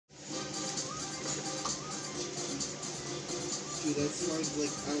Dude, that slime's like,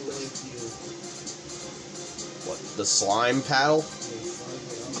 I don't like you. What, the slime paddle? Yeah, slime's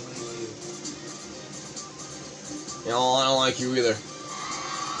like, I don't like you. You know, I don't like you either.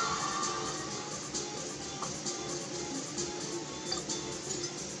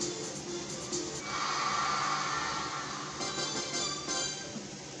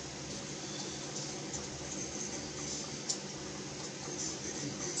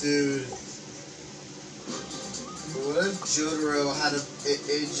 Dude. What if Jotaro had in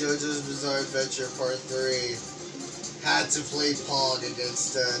JoJo's Bizarre Adventure Part 3 had to play Pong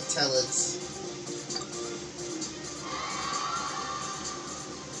against Talents?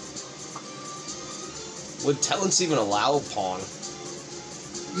 Would Talents even allow Pong?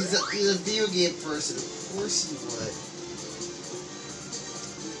 He's a video game person, of course he would.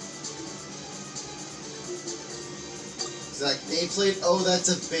 He's like, they played, oh, that's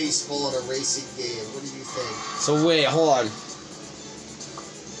a baseball in a racing game. What do you think? So wait, hold on.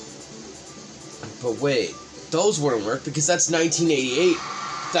 But wait, those wouldn't work because that's 1988.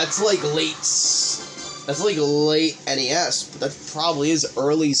 That's like late NES, but that probably is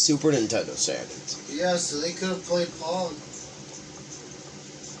early Super Nintendo standards. Yeah, so they could have played Pong.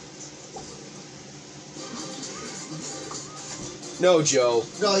 No, Joe.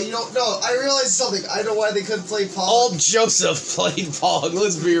 No, you don't. No, I realized something. I know why they couldn't play Pong. Old Joseph played Pong.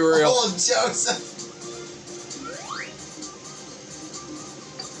 Let's be real. Old Joseph.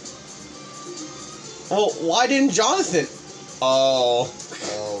 Well, why didn't Jonathan? Oh.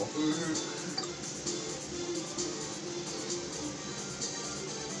 Oh.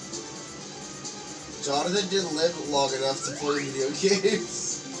 Jonathan didn't live long enough to play video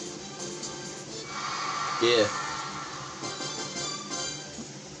games. Yeah.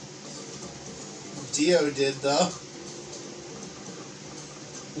 Dio did, though.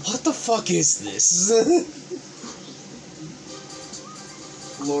 What the fuck is this?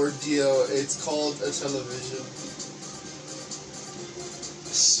 Lord Dio, it's called a television.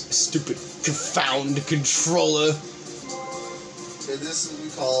 Stupid confound controller. And this is what we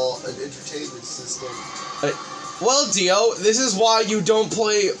call an entertainment system. Well, Dio, this is why you don't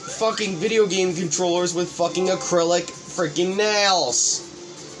play fucking video game controllers with fucking acrylic freaking nails.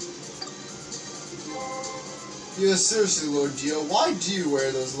 Yeah, seriously, Lord Dio, why do you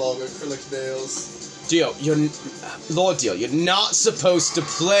wear those long acrylic nails? Dio, Lord Dio, you're not supposed to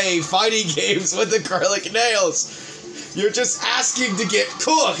play fighting games with acrylic nails. You're just asking to get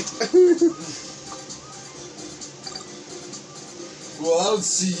cooked. Well, I don't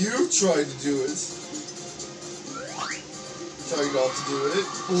see you trying to do it. Trying not to do it.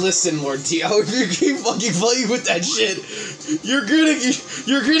 Listen, Lord Dio, if you keep fucking playing with that shit, you're gonna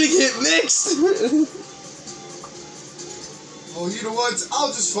get mixed. Well, you know what? I'll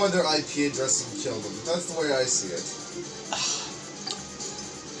just find their IP address and kill them. That's the way I see it.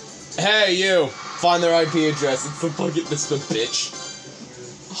 Hey, you! Find their IP address. It's the bitch.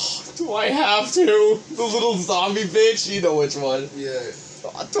 Oh, do I have to? The little zombie bitch? You know which one. Yeah.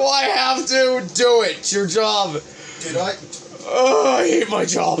 Do I have to? Do it! It's your job! Did I? Oh, I hate my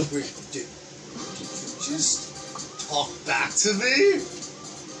job. Wait, did you just talk back to me?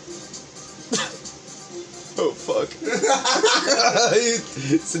 Oh, fuck.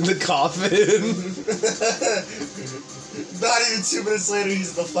 It's in the coffin. Not even 2 minutes later, he's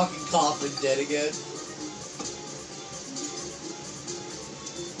in the fucking coffin, dead again.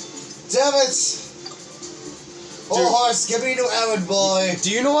 Damn it! Oh, horse, give me a new errand, boy.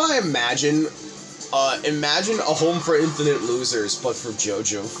 Do you know what I imagine? Imagine a Home for Infinite Losers, but for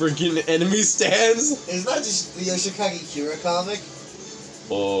JoJo. Freaking enemy stands. Isn't that just the Yoshikage Kira comic?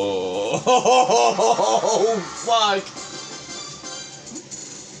 Oh, fuck.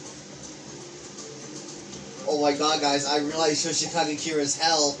 Oh my god, guys, I realize Yoshikage Kira's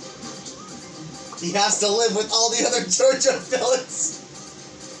hell. He has to live with all the other JoJo villains.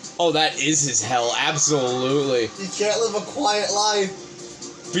 Oh, that is his hell, absolutely. He can't live a quiet life.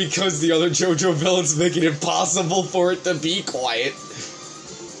 Because the other JoJo villains make it impossible for it to be quiet.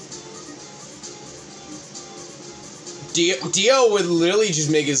 Dio would literally just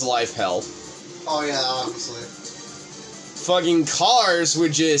make his life hell. Oh yeah, obviously. Fucking Cars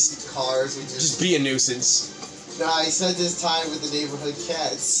would just be a nuisance. Nah, he spends his time with the neighborhood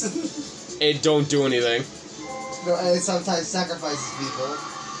cats. It don't do anything. No, and it sometimes sacrifices people.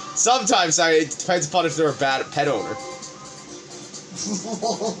 Sometimes, it depends upon if they're a bad pet owner.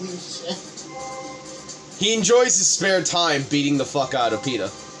 Holy shit. He enjoys his spare time beating the fuck out of PETA.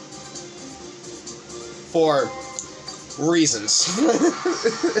 For reasons.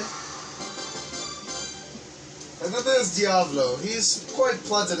 And then there's Diablo. He's quite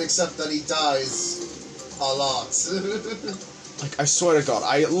pleasant except that he dies a lot. Like, I swear to God,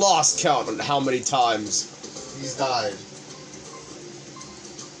 I lost count on how many times. He's died.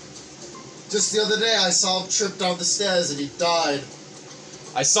 Just the other day, I saw him trip down the stairs and he died.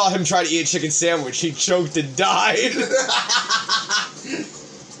 I saw him try to eat a chicken sandwich. He choked and died.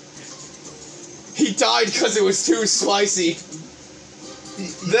 He died because it was too spicy.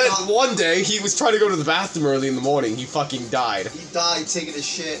 Then one day, he was trying to go to the bathroom early in the morning. He fucking died. He died taking a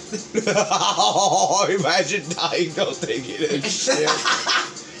shit. Oh, imagine dying while taking a shit.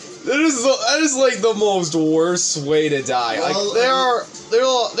 That is like the most worst way to die. Well,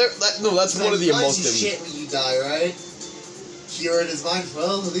 No, that's one of the most. You shit when you die, right? Kira in his mind,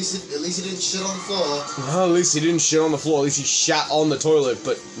 well, at least he didn't shit on the floor. Well, at least he didn't shit on the floor. At least he shat on the toilet.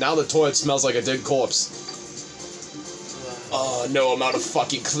 But now the toilet smells like a dead corpse. No amount of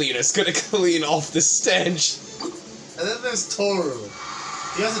fucking cleaner's gonna clean off the stench. And then there's Toru.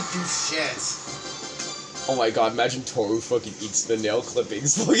 He doesn't do shit. Oh my God! Imagine Toru fucking eats the nail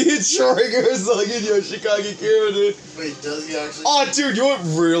clippings, fucking triggers like in Yoshikage Kira, dude. Wait, does he actually? Oh, dude, you know what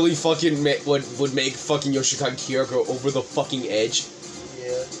really fucking would make fucking Yoshikage Kira go over the fucking edge?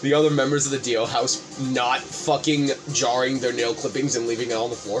 Yeah. The other members of the Dio house not fucking jarring their nail clippings and leaving it on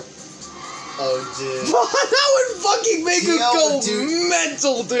the floor. Oh, dude. That would fucking make him go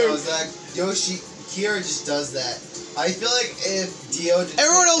mental, dude. No, Zach, Kira just does that. I feel like if Dio...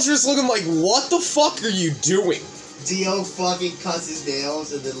 Everyone else just looking like, what the fuck are you doing? Dio fucking cuts his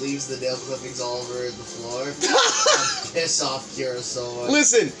nails and then leaves the nail clippings all over the floor. I'd piss off Kira so much.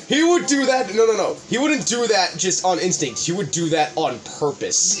 Listen, he would do that... No. He wouldn't do that just on instinct. He would do that on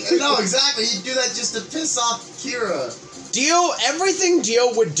purpose. No, exactly. He'd do that just to piss off Kira. Everything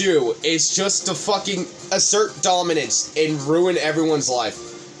Dio would do is just to fucking assert dominance and ruin everyone's life.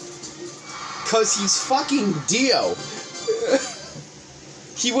 Cause he's fucking Dio.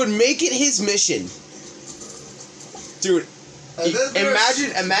 He would make it his mission. Dude,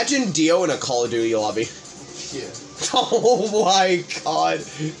 imagine Dio in a Call of Duty lobby. Yeah. Oh my God.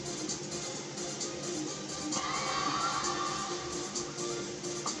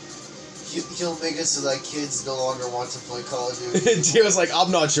 He'll make it so that kids no longer want to play Call of Duty. Dio's like,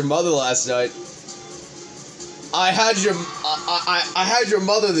 I'm not your mother last night. I had your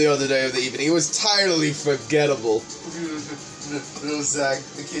mother the other day of the evening. It was entirely forgettable. No, Zach,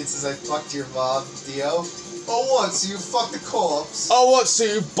 the kid says, I fucked your mom, Dio. Oh, what? So you fucked the corpse? Oh, what? So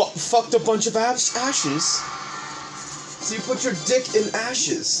you fucked a bunch of ashes? So you put your dick in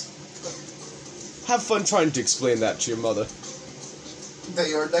ashes? Have fun trying to explain that to your mother. That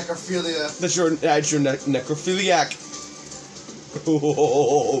you're a necrophilia. That you're necrophiliac.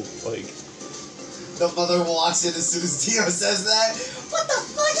 Oh, like. The mother walks in as soon as Dio says that. What the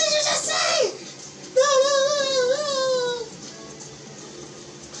fuck did you just say?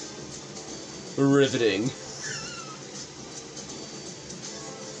 No. Riveting.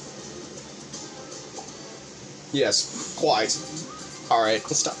 Yes, quite. Alright,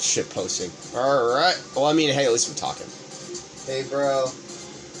 let's stop shitposting. Alright. Well, I mean, hey, at least we're talking. Hey, bro.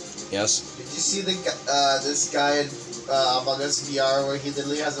 Yes? Did you see this guy in Among Us VR where he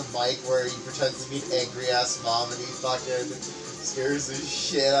literally has a mic where he pretends to be an angry-ass mom and he fucking scares the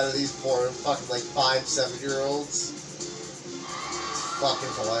shit out of these poor fucking, like, 5, 7-year-olds? It's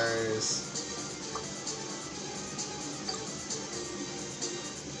fucking hilarious.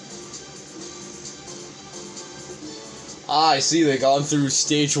 I see they've gone through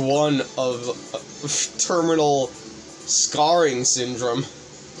stage 1 of terminal scarring syndrome.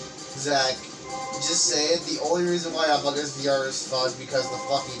 Zach, just saying, the only reason why Among Us VR is fun because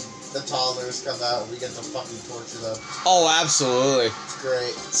the toddlers come out and we get to fucking torture them. Oh, absolutely. It's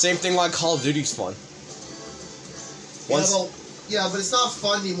great. Same thing like Call of Duty's fun. Yeah, but it's not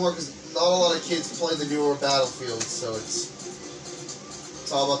fun anymore because not a lot of kids play the newer Battlefield, so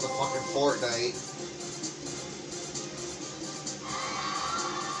it's all about the fucking Fortnite.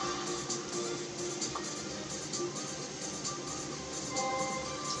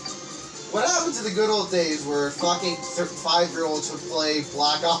 What happened to the good old days where fucking 5-year-olds would play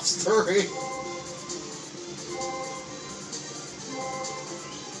Black Ops 3?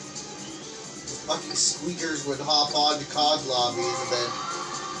 Fucking squeakers would hop on to COD lobbies and then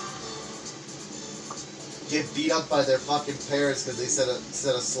get beat up by their fucking parents because they said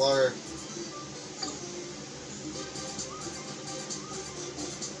a slur.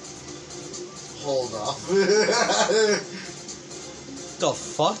 Hold off. The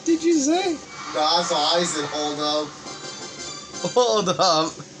fuck did you say? No, that's what I said, hold up. Hold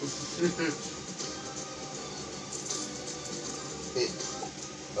up.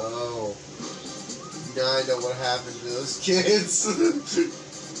 Oh. Now I know what happened to those kids.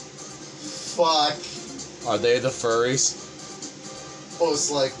 Fuck. Are they the furries?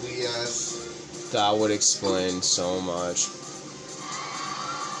 Most likely, yes. That would explain so much.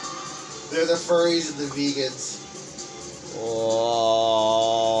 They're the furries and the vegans.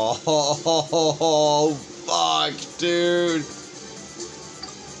 Oh, fuck, dude.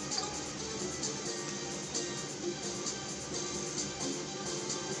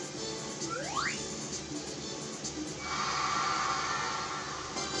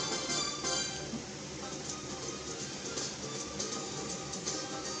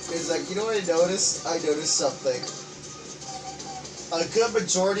 It's like, you know what I noticed? I noticed something. A good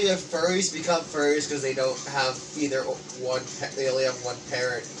majority of furries become furries because they don't have either one. They only have one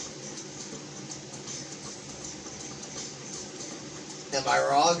parent. Am I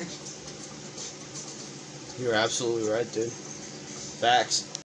wrong? You're absolutely right, dude. Facts.